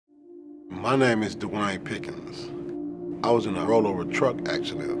My name is Dwayne Pickens. I was in a rollover truck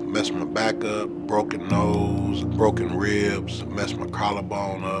accident. Messed my back up, broken nose, broken ribs, messed my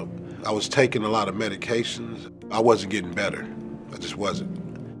collarbone up. I was taking a lot of medications. I wasn't getting better. I just wasn't.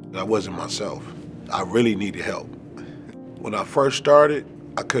 I wasn't myself. I really needed help. When I first started,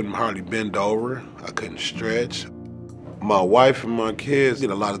 I couldn't hardly bend over. I couldn't stretch. My wife and my kids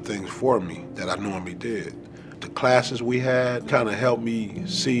did a lot of things for me that I normally did. The classes we had kind of helped me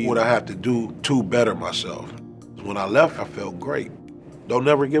see what I have to do to better myself. When I left, I felt great. Don't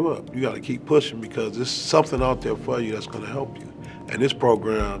never give up. You got to keep pushing because there's something out there for you that's going to help you. And this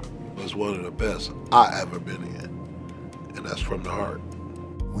program was one of the best I ever been in, and that's from the heart.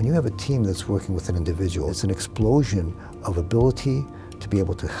 When you have a team that's working with an individual, it's an explosion of ability to be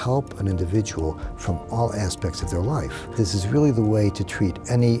able to help an individual from all aspects of their life. This is really the way to treat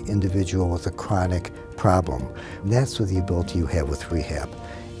any individual with a chronic problem. And that's the ability you have with rehab.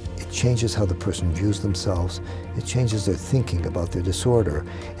 It changes how the person views themselves, it changes their thinking about their disorder,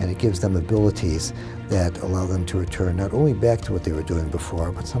 and it gives them abilities that allow them to return not only back to what they were doing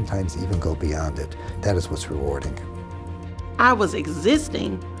before, but sometimes even go beyond it. That is what's rewarding. I was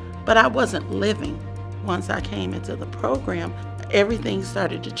existing, but I wasn't living. Once I came into the program, everything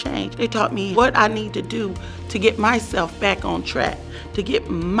started to change. They taught me what I need to do to get myself back on track, to get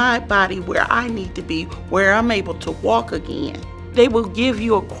my body where I need to be, where I'm able to walk again. They will give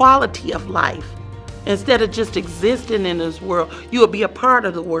you a quality of life. Instead of just existing in this world, you will be a part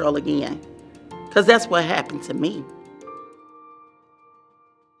of the world again. Because that's what happened to me.